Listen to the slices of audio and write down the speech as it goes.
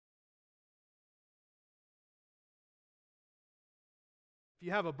If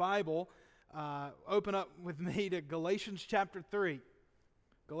you have a Bible, open up with me to Galatians chapter 3.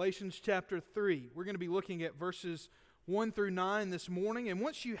 Galatians chapter 3. We're going to be looking at verses 1 through 9 this morning. And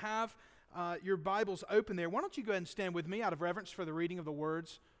once you have your Bibles open there, why don't you go ahead and stand with me out of reverence for the reading of the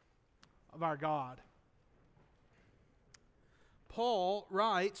words of our God. Paul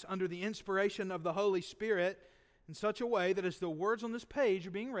writes under the inspiration of the Holy Spirit in such a way that as the words on this page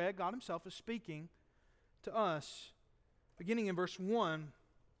are being read, God Himself is speaking to us. Beginning in verse 1,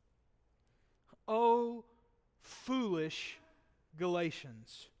 O foolish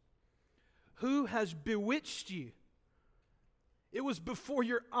Galatians, who has bewitched you? It was before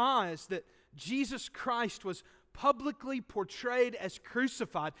your eyes that Jesus Christ was publicly portrayed as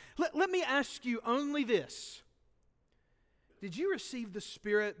crucified. Let me ask you only this. Did you receive the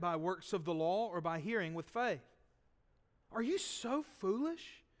Spirit by works of the law or by hearing with faith? Are you so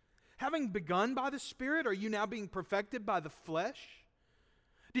foolish? Having begun by the Spirit, are you now being perfected by the flesh?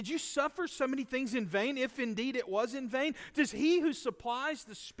 Did you suffer so many things in vain, if indeed it was in vain? Does He who supplies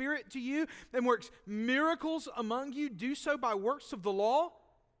the Spirit to you and works miracles among you do so by works of the law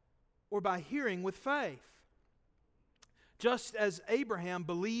or by hearing with faith? Just as Abraham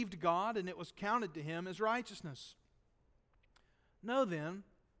believed God and it was counted to him as righteousness. Know then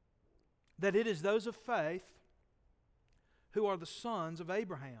that it is those of faith who are the sons of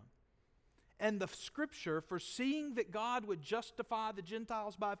Abraham. And the Scripture, foreseeing that God would justify the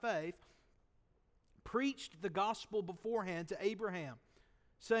Gentiles by faith, preached the gospel beforehand to Abraham,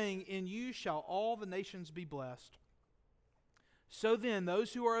 saying, In you shall all the nations be blessed. So then,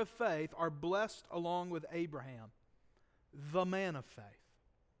 those who are of faith are blessed along with Abraham, the man of faith.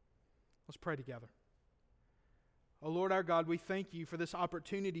 Let's pray together. Oh Lord our God, we thank You for this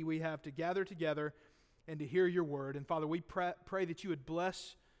opportunity we have to gather together and to hear Your word. And Father, we pray that You would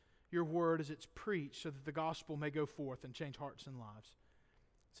bless Your word as it's preached so that the gospel may go forth and change hearts and lives.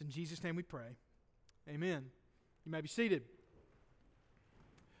 It's in Jesus' name we pray. Amen. You may be seated.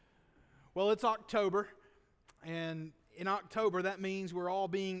 Well, it's October, and in October that means we're all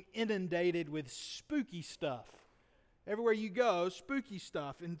being inundated with spooky stuff. Everywhere you go, spooky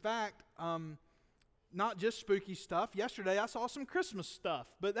stuff. In fact, not just spooky stuff. Yesterday I saw some Christmas stuff,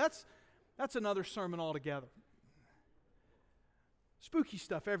 but that's another sermon altogether. Spooky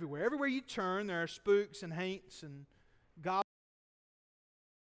stuff everywhere. Everywhere you turn, there are spooks and haints and goblins,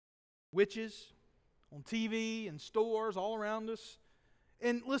 witches on TV and stores all around us.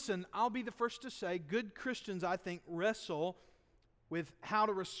 And listen, I'll be the first to say, good Christians, I think, wrestle with how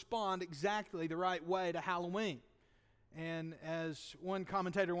to respond exactly the right way to Halloween. And as one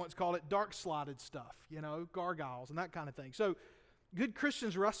commentator once called it, dark-slotted stuff, gargoyles and that kind of thing. So good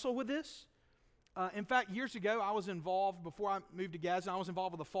Christians wrestle with this. In fact, years ago, I was involved, before I moved to Gadsden, I was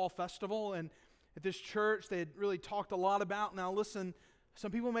involved with the Fall Festival, and at this church, they had really talked a lot about, now listen,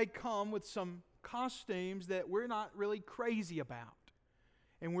 some people may come with some costumes that we're not really crazy about,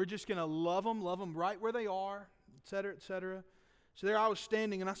 and we're just going to love them right where they are, et cetera, et cetera. So there I was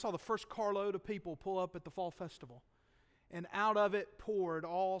standing, and I saw the first carload of people pull up at the Fall Festival, and out of it poured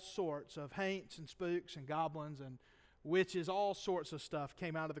all sorts of haints and spooks and goblins and witches, all sorts of stuff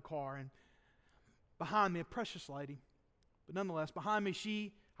came out of the car, and behind me, a precious lady, but nonetheless, behind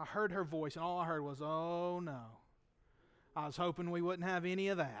me, I heard her voice, and all I heard was, oh no. I was hoping we wouldn't have any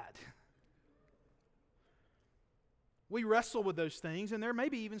of that. We wrestle with those things, and there may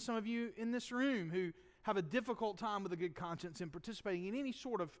be even some of you in this room who have a difficult time with a good conscience in participating in any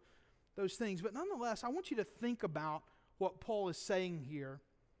sort of those things. But nonetheless, I want you to think about what Paul is saying here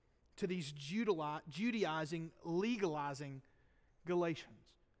to these Judaizing, legalizing Galatians.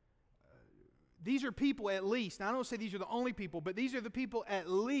 These are people at least, now I don't say these are the only people, but these are the people at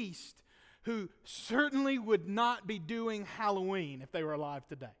least who certainly would not be doing Halloween if they were alive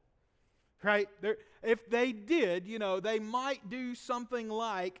today. Right? If they did, they might do something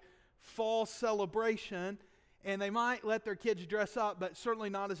like fall celebration, and they might let their kids dress up, but certainly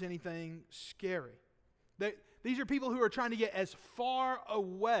not as anything scary. These are people who are trying to get as far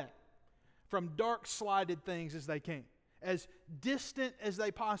away from dark-slided things as they can, as distant as they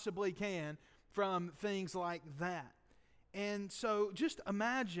possibly can from things like that. And so just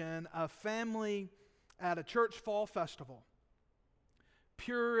imagine a family at a church fall festival,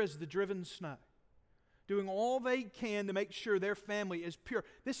 pure as the driven snow, doing all they can to make sure their family is pure.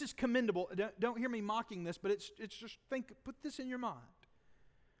 This is commendable. Don't hear me mocking this, but it's just put this in your mind.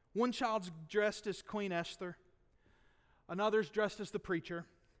 One child's dressed as Queen Esther, another's dressed as the preacher,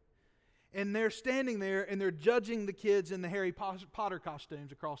 and they're standing there and they're judging the kids in the Harry Potter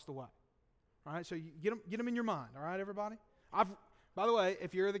costumes across the way. All right, so you get them in your mind, all right, everybody? By the way,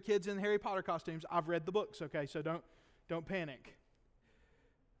 if you're the kids in Harry Potter costumes, I've read the books, okay, so don't panic.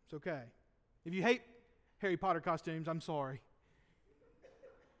 It's okay. If you hate Harry Potter costumes, I'm sorry.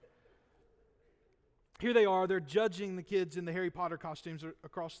 Here they are, they're judging the kids in the Harry Potter costumes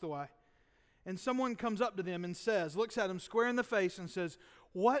across the way. And someone comes up to them and says, looks at them square in the face and says,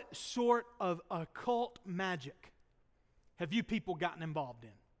 "What sort of occult magic have you people gotten involved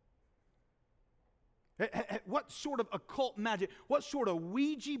in? What sort of occult magic, what sort of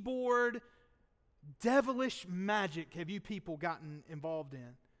Ouija board, devilish magic have you people gotten involved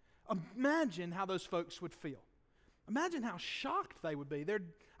in?" Imagine how those folks would feel. Imagine how shocked they would be.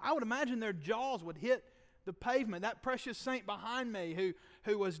 I would imagine their jaws would hit the pavement. That precious saint behind me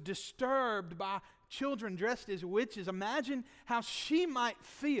who was disturbed by children dressed as witches. Imagine how she might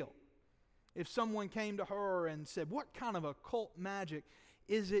feel if someone came to her and said, "What kind of occult magic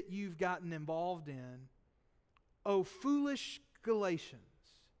is it you've gotten involved in? O foolish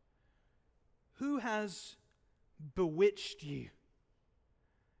Galatians, who has bewitched you?"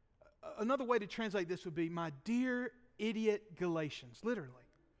 Another way to translate this would be, "My dear idiot Galatians," literally.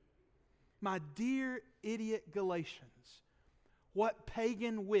 "My dear idiot Galatians, what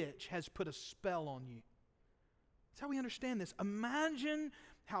pagan witch has put a spell on you?" That's how we understand this. Imagine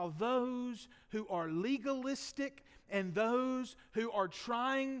how those who are legalistic and those who are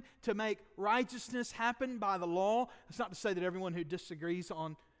trying to make righteousness happen by the law. It's not to say that everyone who disagrees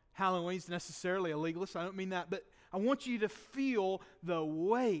on Halloween is necessarily a legalist. I don't mean that. But I want you to feel the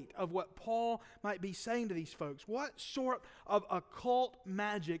weight of what Paul might be saying to these folks. What sort of occult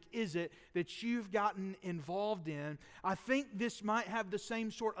magic is it that you've gotten involved in? I think this might have the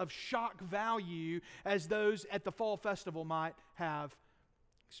same sort of shock value as those at the fall festival might have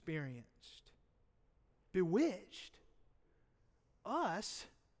experienced. Bewitched? Us?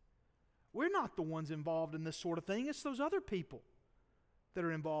 We're not the ones involved in this sort of thing. It's those other people that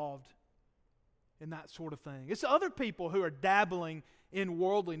are involved in that sort of thing. It's other people who are dabbling in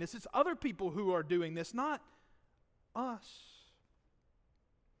worldliness. It's other people who are doing this, not us.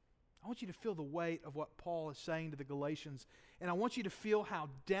 I want you to feel the weight of what Paul is saying to the Galatians, and I want you to feel how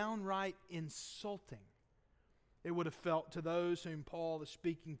downright insulting it would have felt to those whom Paul is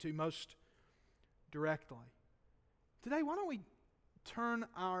speaking to most directly. Today, why don't we turn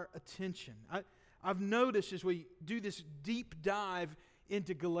our attention? I've noticed as we do this deep dive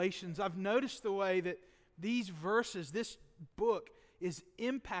into Galatians, I've noticed the way that these verses, this book, is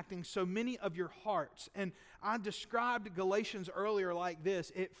impacting so many of your hearts. And I described Galatians earlier like this.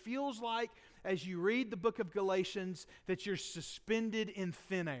 It feels like as you read the book of Galatians that you're suspended in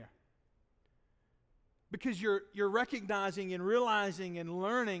thin air. Because you're recognizing and realizing and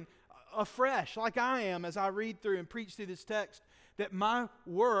learning afresh, like I am as I read through and preach through this text, that my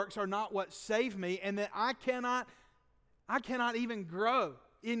works are not what save me, and that I cannot even grow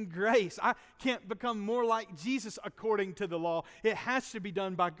in grace. I can't become more like Jesus according to the law. It has to be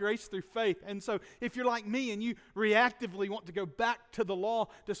done by grace through faith. And so if you're like me and you reactively want to go back to the law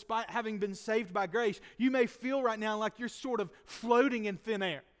despite having been saved by grace, you may feel right now like you're sort of floating in thin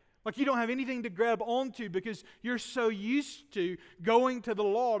air. Like you don't have anything to grab onto because you're so used to going to the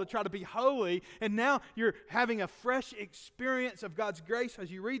law to try to be holy, and now you're having a fresh experience of God's grace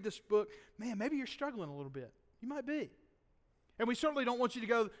as you read this book. Man, maybe you're struggling a little bit. You might be. And we certainly don't want you to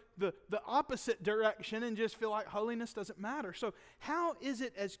go the opposite direction and just feel like holiness doesn't matter. So how is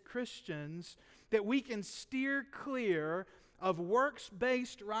it as Christians that we can steer clear of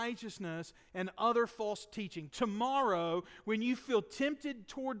works-based righteousness and other false teaching? Tomorrow, when you feel tempted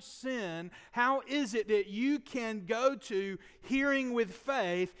towards sin, how is it that you can go to hearing with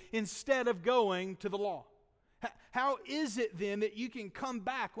faith instead of going to the law? How is it then that you can come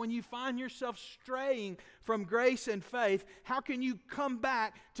back when you find yourself straying from grace and faith? How can you come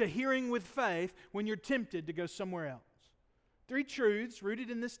back to hearing with faith when you're tempted to go somewhere else? 3 truths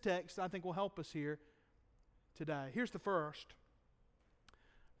rooted in this text I think will help us here today. Here's the first.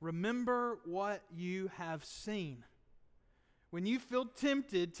 Remember what you have seen. When you feel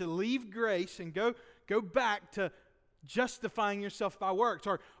tempted to leave grace and go back to justifying yourself by works,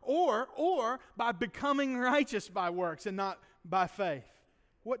 or by becoming righteous by works and not by faith,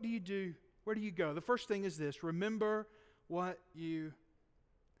 what do you do? Where do you go? The first thing is this: remember what you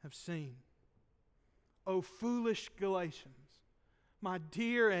have seen. O foolish Galatians, my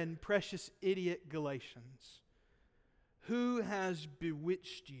dear and precious idiot Galatians, who has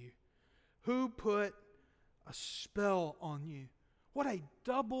bewitched you? Who put a spell on you? What a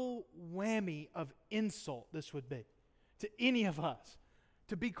double whammy of insult this would be to any of us.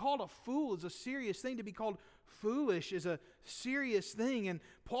 To be called a fool is a serious thing. To be called foolish is a serious thing. And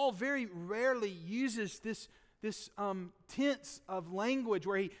Paul very rarely uses this tense of language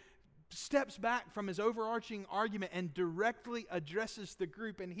where he steps back from his overarching argument and directly addresses the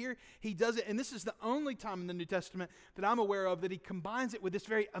group. And here he does it, and this is the only time in the New Testament that I'm aware of that he combines it with this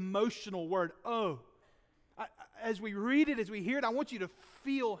very emotional word, oh. As we read it, as we hear it, I want you to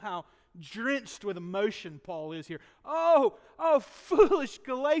feel how drenched with emotion Paul is here. Oh, foolish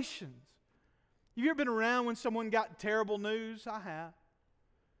Galatians. Have you ever been around when someone got terrible news? I have.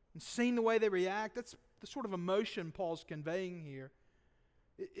 And seen the way they react? That's the sort of emotion Paul's conveying here.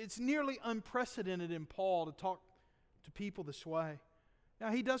 It's nearly unprecedented in Paul to talk to people this way. Now,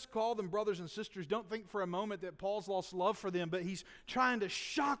 he does call them brothers and sisters. Don't think for a moment that Paul's lost love for them, but he's trying to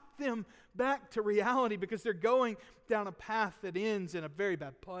shock them back to reality because they're going down a path that ends in a very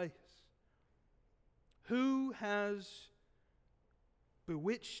bad place. Who has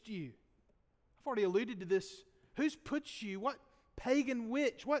bewitched you? I've already alluded to this. Who's put you? What pagan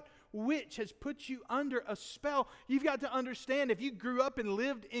witch? What witch has put you under a spell? You've got to understand, if you grew up and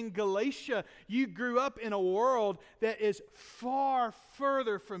lived in Galatia, you grew up in a world that is far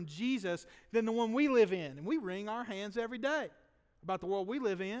further from Jesus than the one we live in. And we wring our hands every day about the world we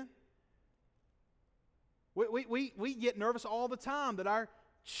live in. We get nervous all the time that our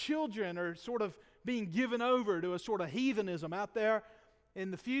children are sort of being given over to a sort of heathenism out there in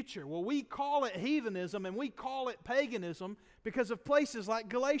the future. Well, we call it heathenism and we call it paganism because of places like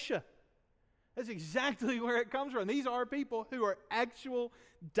Galatia. That's exactly where it comes from. These are people who are actual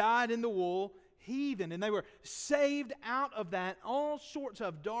dyed-in-the-wool heathen, and they were saved out of that. All sorts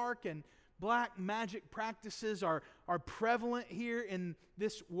of dark and black magic practices are prevalent here in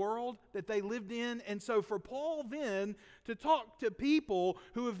this world that they lived in. And so for Paul then to talk to people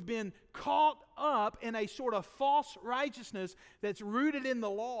who have been caught up in a sort of false righteousness that's rooted in the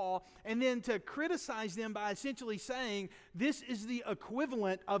law, and then to criticize them by essentially saying this is the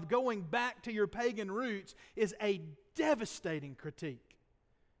equivalent of going back to your pagan roots, is a devastating critique.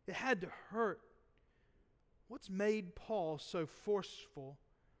 It had to hurt. What's made Paul so forceful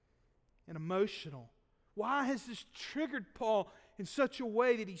and emotional? Why has this triggered Paul in such a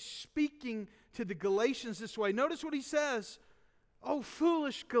way that he's speaking to the Galatians this way? Notice what he says. Oh,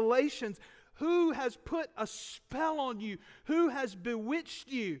 foolish Galatians, who has put a spell on you? Who has bewitched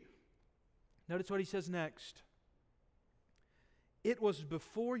you? Notice what he says next. It was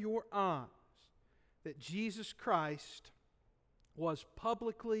before your eyes that Jesus Christ was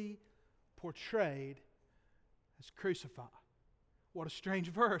publicly portrayed as crucified. What a strange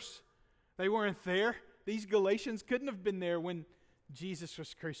verse. They weren't there. These Galatians couldn't have been there when Jesus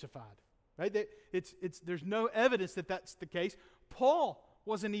was crucified. Right? There's no evidence that that's the case. Paul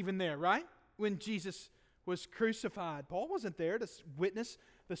wasn't even there, right? When Jesus was crucified. Paul wasn't there to witness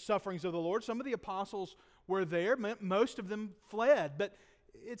the sufferings of the Lord. Some of the apostles were there. Most of them fled. But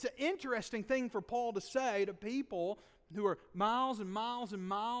it's an interesting thing for Paul to say to people who are miles and miles and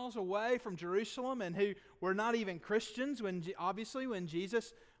miles away from Jerusalem and who were not even Christians when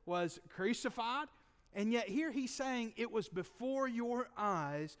Jesus was crucified. And yet here he's saying it was before your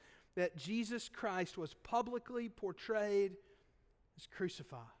eyes that Jesus Christ was publicly portrayed as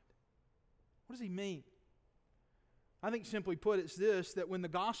crucified. What does he mean? I think simply put it's this, that when the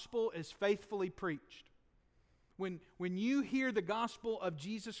gospel is faithfully preached, when you hear the gospel of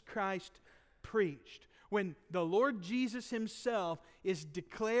Jesus Christ preached, when the Lord Jesus Himself is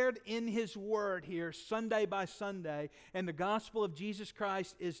declared in His Word here Sunday by Sunday, and the gospel of Jesus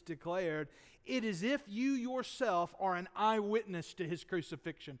Christ is declared, it is as if you yourself are an eyewitness to His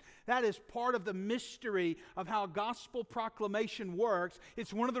crucifixion. That is part of the mystery of how gospel proclamation works.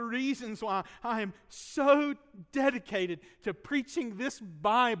 It's one of the reasons why I am so dedicated to preaching this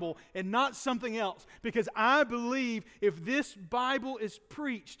Bible and not something else. Because I believe if this Bible is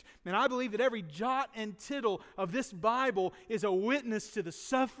preached, and I believe that every jot and tittle of this Bible is a witness to the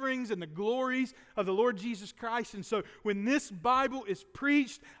sufferings and the glories of the Lord Jesus Christ. And so when this Bible is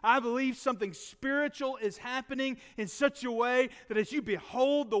preached, I believe something spiritual is happening in such a way that as you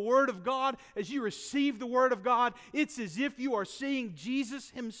behold the Word of God, as you receive the Word of God, it's as if you are seeing Jesus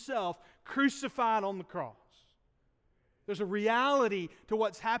Himself crucified on the cross. There's a reality to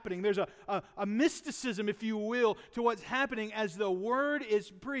what's happening. There's a mysticism, if you will, to what's happening as the Word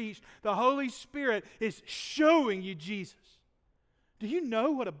is preached. The Holy Spirit is showing you Jesus. Do you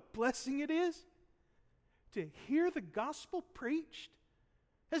know what a blessing it is to hear the gospel preached?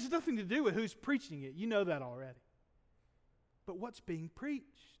 It has nothing to do with who's preaching it. You know that already. But what's being preached?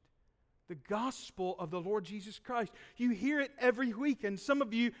 The gospel of the Lord Jesus Christ. You hear it every week. And some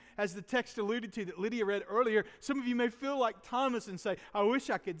of you, as the text alluded to that Lydia read earlier, some of you may feel like Thomas and say, I wish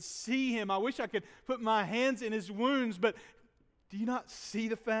I could see Him. I wish I could put my hands in His wounds. But do you not see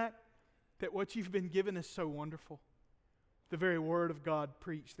the fact that what you've been given is so wonderful? the very Word of God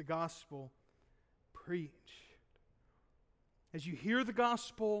preached, the gospel preached. As you hear the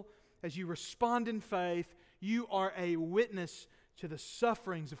gospel, as you respond in faith, you are a witness to the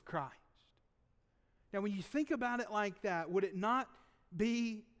sufferings of Christ. Now, when you think about it like that, would it not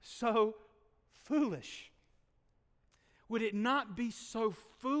be so foolish? Would it not be so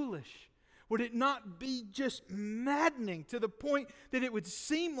foolish? Would it not be just maddening to the point that it would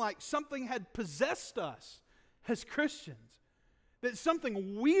seem like something had possessed us as Christians? That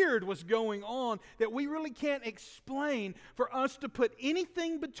something weird was going on that we really can't explain, for us to put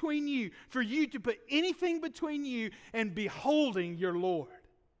anything between you, for you to put anything between you and beholding your Lord.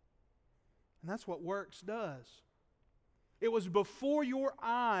 And that's what works does. It was before your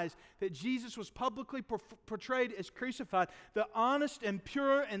eyes that Jesus was publicly portrayed as crucified. The honest and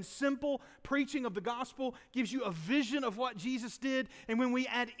pure and simple preaching of the gospel gives you a vision of what Jesus did. And when we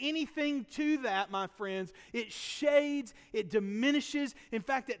add anything to that, my friends, it shades, it diminishes. In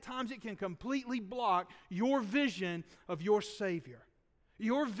fact, at times it can completely block your vision of your Savior,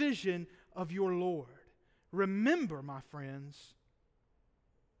 your vision of your Lord. Remember, my friends,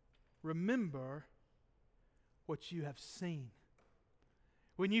 remember what you have seen.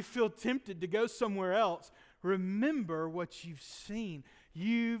 When you feel tempted to go somewhere else, remember what you've seen.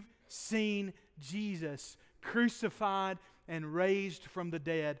 You've seen Jesus crucified and raised from the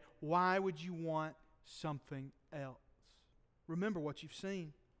dead. Why would you want something else? Remember what you've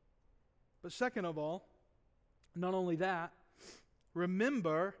seen. But second of all, not only that,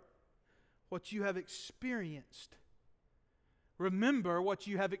 remember what you have experienced. Remember what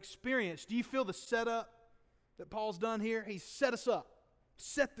you have experienced. Do you feel the setup that Paul's done here? He's set us up.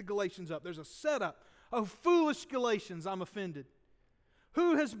 Set the Galatians up. There's a setup. Oh, foolish Galatians, I'm offended.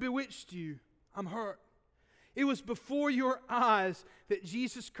 Who has bewitched you? I'm hurt. It was before your eyes that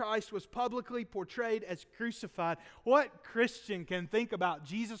Jesus Christ was publicly portrayed as crucified. What Christian can think about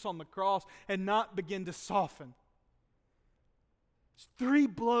Jesus on the cross and not begin to soften? It's 3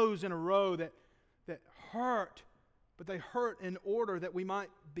 blows in a row that hurt, but they hurt in order that we might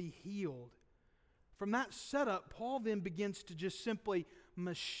be healed. From that setup, Paul then begins to just simply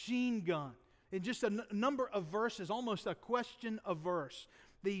machine gun, in just a number of verses, almost a question a verse,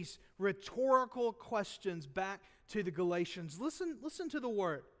 these rhetorical questions back to the Galatians. Listen to the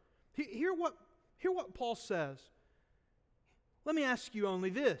word. Hear what Paul says. Let me ask you only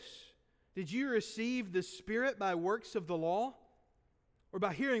this. Did you receive the Spirit by works of the law, or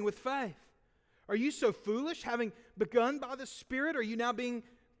by hearing with faith? Are you so foolish, having begun by the Spirit? Are you now being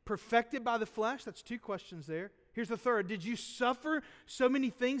perfected by the flesh? That's 2 questions there. Here's the third. Did you suffer so many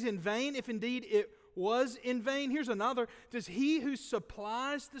things in vain, if indeed it was in vain? Here's another. Does he who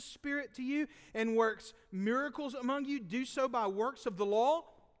supplies the Spirit to you and works miracles among you do so by works of the law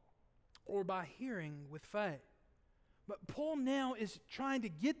or by hearing with faith? But Paul now is trying to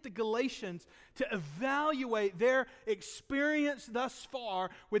get the Galatians to evaluate their experience thus far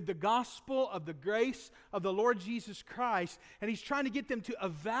with the gospel of the grace of the Lord Jesus Christ. And he's trying to get them to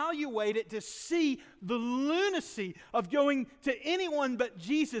evaluate it, to see the lunacy of going to anyone but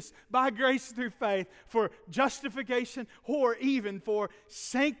Jesus by grace through faith for justification or even for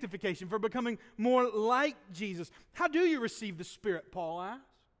sanctification, for becoming more like Jesus. How do you receive the Spirit, Paul asked?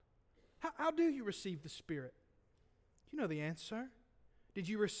 How do you receive the Spirit? You know the answer. Did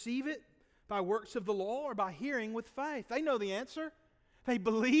you receive it by works of the law or by hearing with faith? They know the answer. They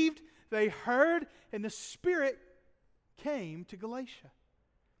believed, they heard, and the Spirit came to Galatia.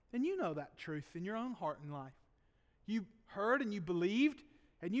 And you know that truth in your own heart and life. You heard and you believed,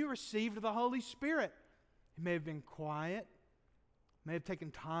 and you received the Holy Spirit. It may have been quiet. It may have taken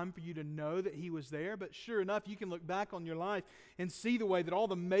time for you to know that He was there, but sure enough, you can look back on your life and see the way that all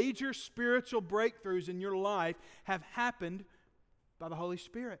the major spiritual breakthroughs in your life have happened by the Holy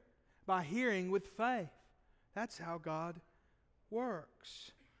Spirit, by hearing with faith. That's how God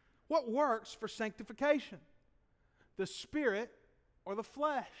works. What works for sanctification? The Spirit or the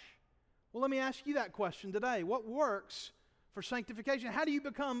flesh? Well, let me ask you that question today. What works for sanctification? How do you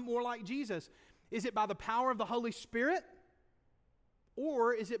become more like Jesus? Is it by the power of the Holy Spirit?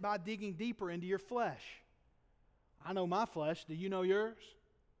 Or is it by digging deeper into your flesh? I know my flesh. Do you know yours?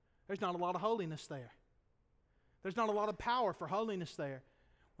 There's not a lot of holiness there. There's not a lot of power for holiness there.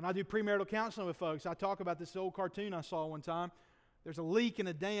 When I do premarital counseling with folks, I talk about this old cartoon I saw one time. There's a leak in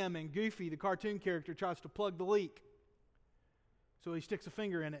a dam, and Goofy, the cartoon character, tries to plug the leak. So he sticks a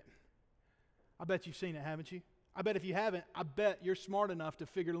finger in it. I bet you've seen it, haven't you? I bet if you haven't, I bet you're smart enough to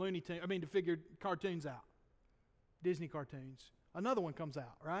figure to figure cartoons out. Disney cartoons. Another one comes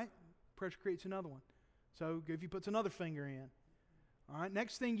out, right? Pressure creates another one. So Goofy puts another finger in. All right,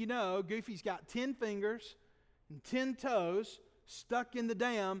 next thing you know, Goofy's got 10 fingers, and 10 toes stuck in the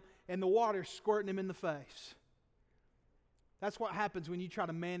dam and the water squirting him in the face. That's what happens when you try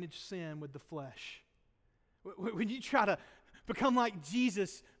to manage sin with the flesh. When you try to become like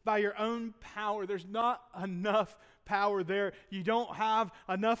Jesus by your own power, there's not enough power there. You don't have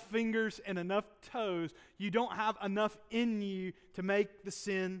enough fingers and enough toes. You don't have enough in you to make the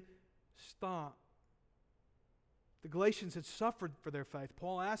sin stop. The Galatians had suffered for their faith.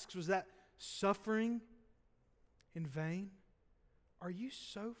 Paul asks, was that suffering in vain? Are you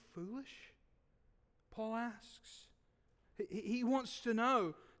so foolish? Paul asks. He wants to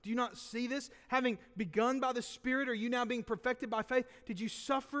know, do you not see this? Having begun by the Spirit, are you now being perfected by faith? Did you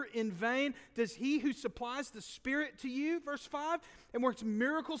suffer in vain? Does he who supplies the Spirit to you, verse 5, and works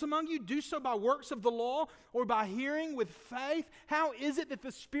miracles among you, do so by works of the law or by hearing with faith? How is it that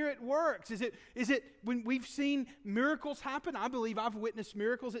the Spirit works? Is it when we've seen miracles happen? I believe I've witnessed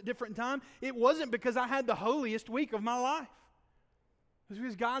miracles at different times. It wasn't because I had the holiest week of my life. It was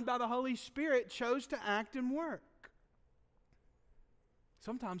because God, by the Holy Spirit, chose to act and work.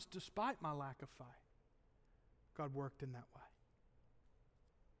 Sometimes despite my lack of faith, God worked in that way.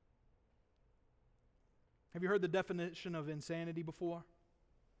 Have you heard the definition of insanity before?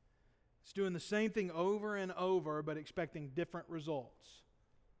 It's doing the same thing over and over but expecting different results.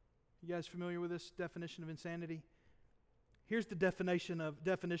 You guys familiar with this definition of insanity? Here's the definition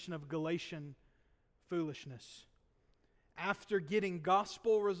of Galatian foolishness. After getting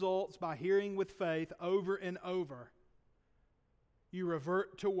gospel results by hearing with faith over and over, you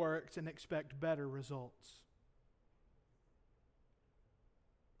revert to works and expect better results.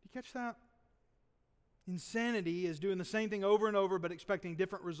 Do you catch that? Insanity is doing the same thing over and over but expecting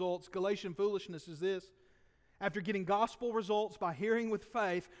different results. Galatian foolishness is this. After getting gospel results by hearing with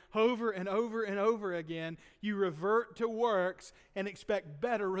faith over and over and over again, you revert to works and expect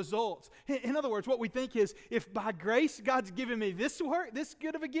better results. In other words, what we think is, if by grace God's given me this work, this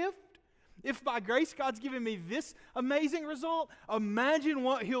good of a gift, if by grace God's given me this amazing result, imagine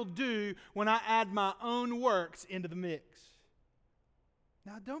what He'll do when I add my own works into the mix.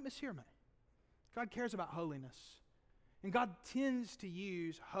 Now, don't mishear me. God cares about holiness. And God tends to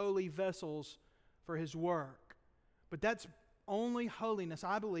use holy vessels for His work. But that's only holiness,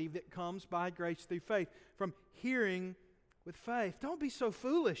 I believe, that comes by grace through faith, from hearing with faith. Don't be so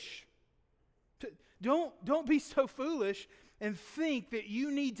foolish. Don't be so foolish and think that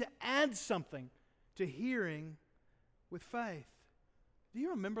you need to add something to hearing with faith. Do you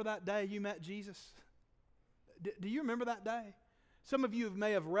remember that day you met Jesus? Do you remember that day? Some of you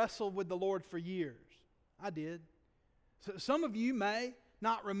may have wrestled with the Lord for years. I did. So some of you may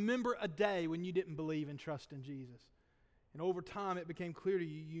not remember a day when you didn't believe and trust in Jesus. And over time it became clear to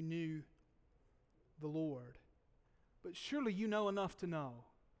you, you knew the Lord. But surely you know enough to know,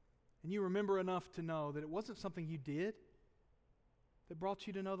 and you remember enough to know that it wasn't something you did that brought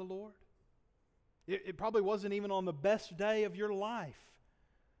you to know the Lord. It probably wasn't even on the best day of your life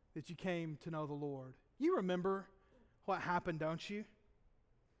that you came to know the Lord. You remember what happened, don't you?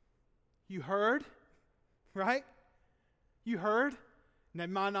 You heard, right? You heard. And it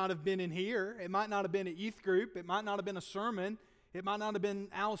might not have been in here. It might not have been at youth group. It might not have been a sermon. It might not have been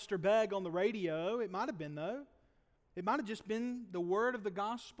Alistair Begg on the radio. It might have been, though. It might have just been the word of the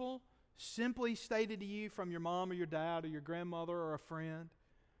gospel simply stated to you from your mom or your dad or your grandmother or a friend.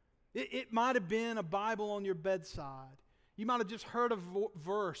 It might have been a Bible on your bedside. You might have just heard a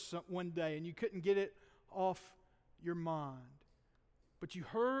verse one day and you couldn't get it off your mind. But you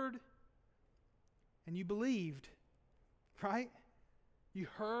heard and you believed, right? You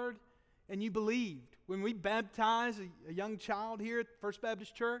heard and you believed. When we baptize a young child here at First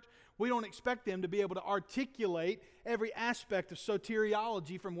Baptist Church, we don't expect them to be able to articulate every aspect of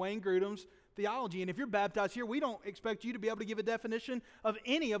soteriology from Wayne Grudem's theology. And if you're baptized here, we don't expect you to be able to give a definition of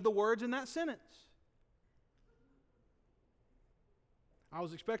any of the words in that sentence. I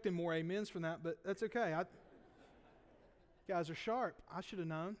was expecting more amens from that, but that's okay. You guys are sharp. I should have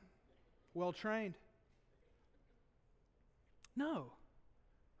known. Well trained. No.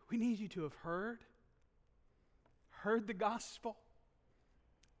 We need you to have heard the gospel,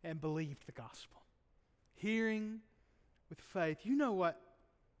 and believed the gospel. Hearing with faith. You know what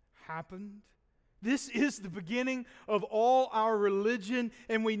happened? This is the beginning of all our religion,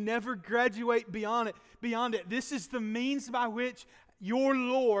 and we never graduate beyond it. This is the means by which your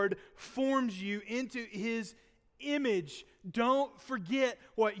Lord forms you into His image. Don't forget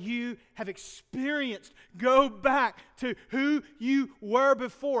what you have experienced. Go back to who you were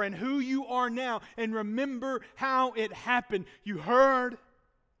before and who you are now, and remember how it happened. You heard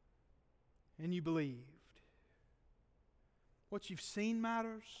and you believed. What you've seen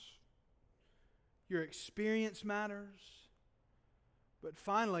matters. Your experience matters. But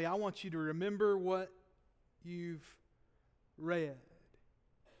finally, I want you to remember what you've read.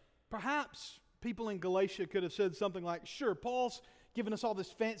 Perhaps people in Galatia could have said something like, sure, Paul's given us all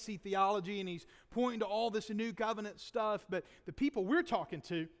this fancy theology and he's pointing to all this new covenant stuff, but the people we're talking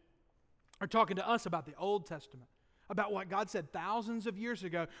to are talking to us about the Old Testament, about what God said thousands of years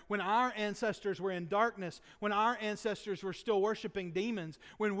ago when our ancestors were in darkness, when our ancestors were still worshiping demons,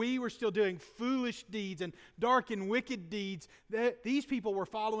 when we were still doing foolish deeds and dark and wicked deeds. These people were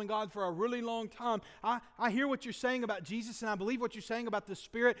following God for a really long time. I hear what you're saying about Jesus, and I believe what you're saying about the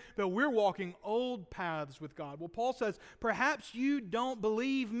Spirit, but we're walking old paths with God. Well, Paul says, perhaps you don't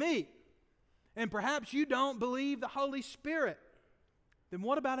believe me, and perhaps you don't believe the Holy Spirit. Then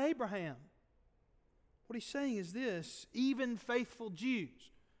what about Abraham? What he's saying is this: even faithful Jews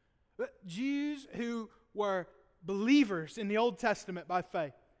who were believers in the Old Testament by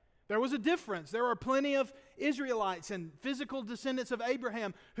faith. There was a difference. There were plenty of Israelites and physical descendants of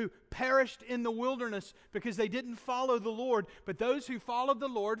Abraham who perished in the wilderness because they didn't follow the Lord. But those who followed the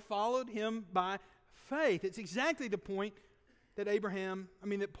Lord followed Him by faith. It's exactly the point that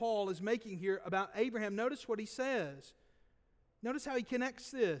that Paul is making here about Abraham. Notice what he says. Notice how he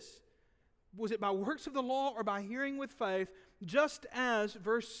connects this. Was it by works of the law or by hearing with faith? Just as,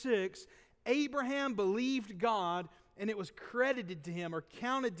 verse 6, Abraham believed God and it was credited to him or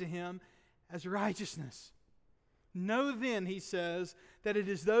counted to him as righteousness. Know then, he says, that it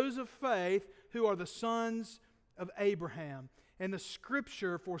is those of faith who are the sons of Abraham. And the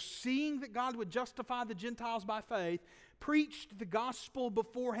Scripture, foreseeing that God would justify the Gentiles by faith, preached the gospel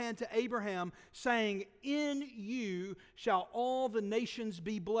beforehand to Abraham, saying, in you shall all the nations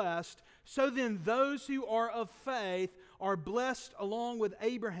be blessed. So then those who are of faith are blessed along with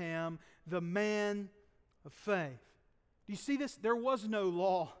Abraham, the man of faith. Do you see this? There was no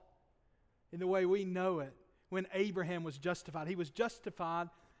law in the way we know it when Abraham was justified. He was justified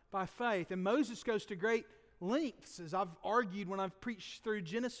by faith. And Moses goes to great lengths, as I've argued when I've preached through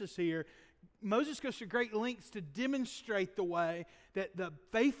Genesis here. Moses goes to great lengths to demonstrate the way that the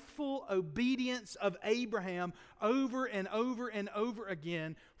faithful obedience of Abraham over and over and over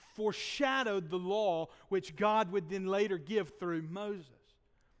again foreshadowed the law which God would then later give through Moses.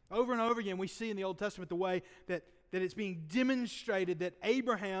 Over and over again we see in the Old Testament the way that it's being demonstrated that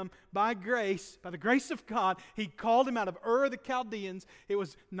Abraham, by grace, by the grace of God, He called him out of Ur of the Chaldeans. It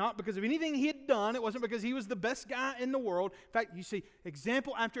was not because of anything he had done. It wasn't because he was the best guy in the world. In fact, you see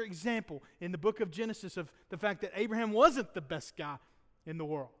example after example in the book of Genesis of the fact that Abraham wasn't the best guy in the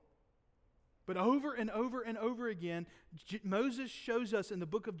world. But over and over and over again, Moses shows us in the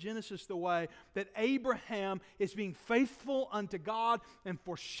book of Genesis the way that Abraham is being faithful unto God and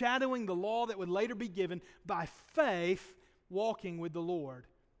foreshadowing the law that would later be given by faith, walking with the Lord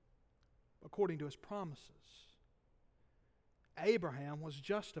according to His promises. Abraham was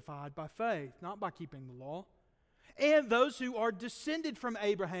justified by faith, not by keeping the law. And those who are descended from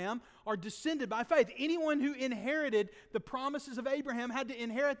Abraham are descended by faith. Anyone who inherited the promises of Abraham had to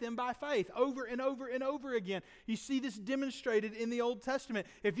inherit them by faith over and over and over again. You see this demonstrated in the Old Testament.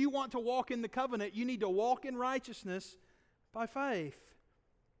 If you want to walk in the covenant, you need to walk in righteousness by faith.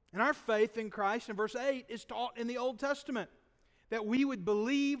 And our faith in Christ in verse 8 is taught in the Old Testament, that we would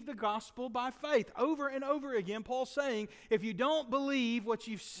believe the gospel by faith. Over and over again, Paul's saying, if you don't believe what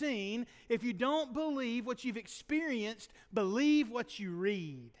you've seen, if you don't believe what you've experienced, believe what you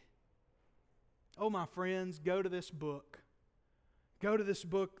read. Oh, my friends, go to this book. Go to this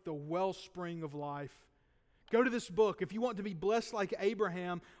book, The Wellspring of Life. Go to this book. If you want to be blessed like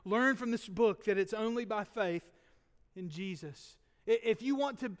Abraham, learn from this book that it's only by faith in Jesus. If you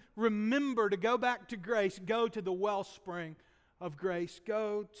want to remember to go back to grace, go to the wellspring of grace.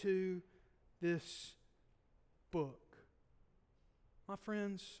 Go to this book. My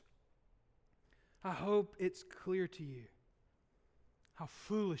friends, I hope it's clear to you how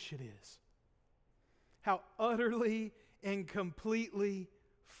foolish it is. How utterly and completely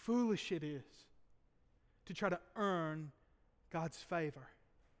foolish it is to try to earn God's favor.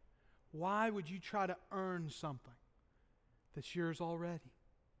 Why would you try to earn something that's yours already?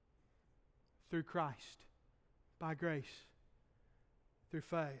 Through Christ, by grace, through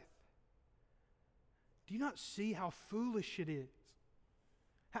faith. Do you not see how foolish it is?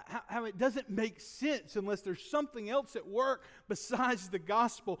 How it doesn't make sense unless there's something else at work besides the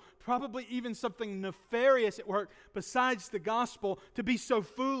gospel, probably even something nefarious at work besides the gospel, to be so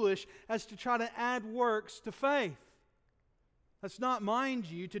foolish as to try to add works to faith. That's not, mind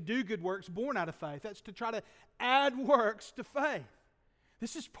you, to do good works born out of faith. That's to try to add works to faith.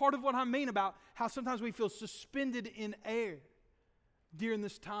 This is part of what I mean about how sometimes we feel suspended in air during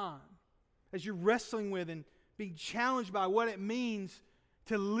this time. as you're wrestling with and being challenged by what it means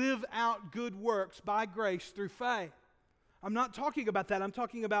to live out good works by grace through faith. I'm not talking about that. I'm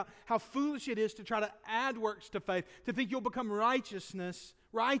talking about how foolish it is to try to add works to faith, to think you'll become righteous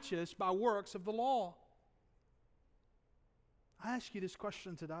by works of the law. I ask you this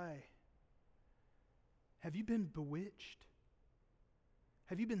question today. Have you been bewitched?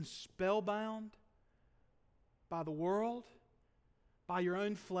 Have you been spellbound by the world, by your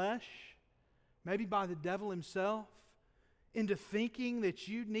own flesh, maybe by the devil himself, into thinking that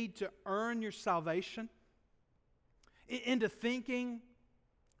you need to earn your salvation? Into thinking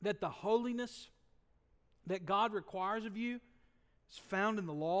that the holiness that God requires of you is found in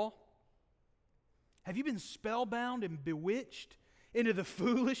the law? Have you been spellbound and bewitched into the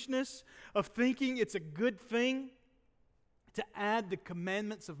foolishness of thinking it's a good thing to add the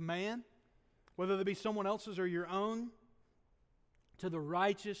commandments of man, whether they be someone else's or your own, to the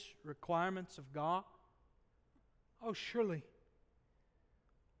righteous requirements of God? Oh, surely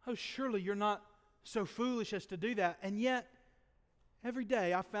you're not so foolish as to do that. And yet, every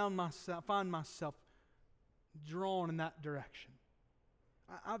day I find myself drawn in that direction.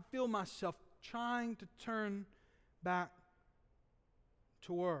 I feel myself trying to turn back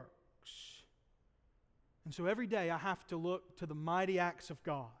to works. And so every day I have to look to the mighty acts of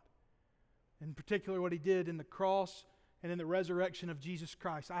God, in particular what He did in the cross and in the resurrection of Jesus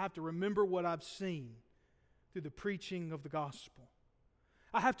Christ. I have to remember what I've seen through the preaching of the gospel.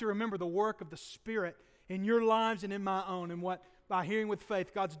 I have to remember the work of the Spirit in your lives and in my own, and what, by hearing with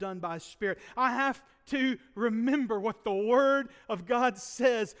faith, God's done by His Spirit. I have to remember what the Word of God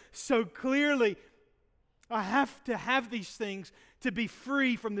says so clearly. I have to have these things to be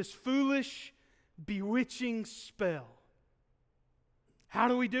free from this foolish, bewitching spell. How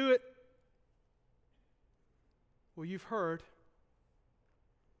do we do it? Well, you've heard.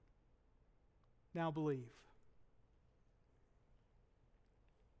 Now believe.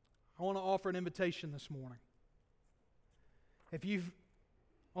 I want to offer an invitation this morning. If you've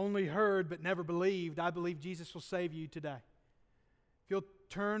only heard but never believed, I believe Jesus will save you today. If you'll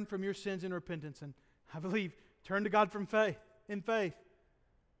turn from your sins in repentance, and I believe turn to God in faith,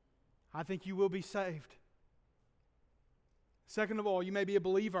 I think you will be saved. Second of all, you may be a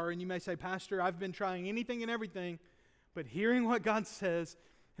believer and you may say, Pastor, I've been trying anything and everything, but hearing what God says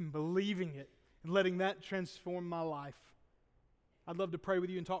and believing it and letting that transform my life. I'd love to pray with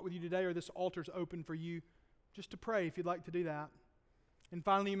you and talk with you today, or this altar's open for you just to pray if you'd like to do that. And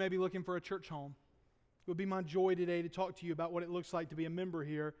finally, you may be looking for a church home. It would be my joy today to talk to you about what it looks like to be a member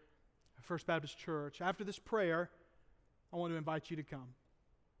here at First Baptist Church. After this prayer, I want to invite you to come.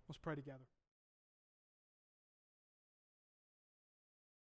 Let's pray together.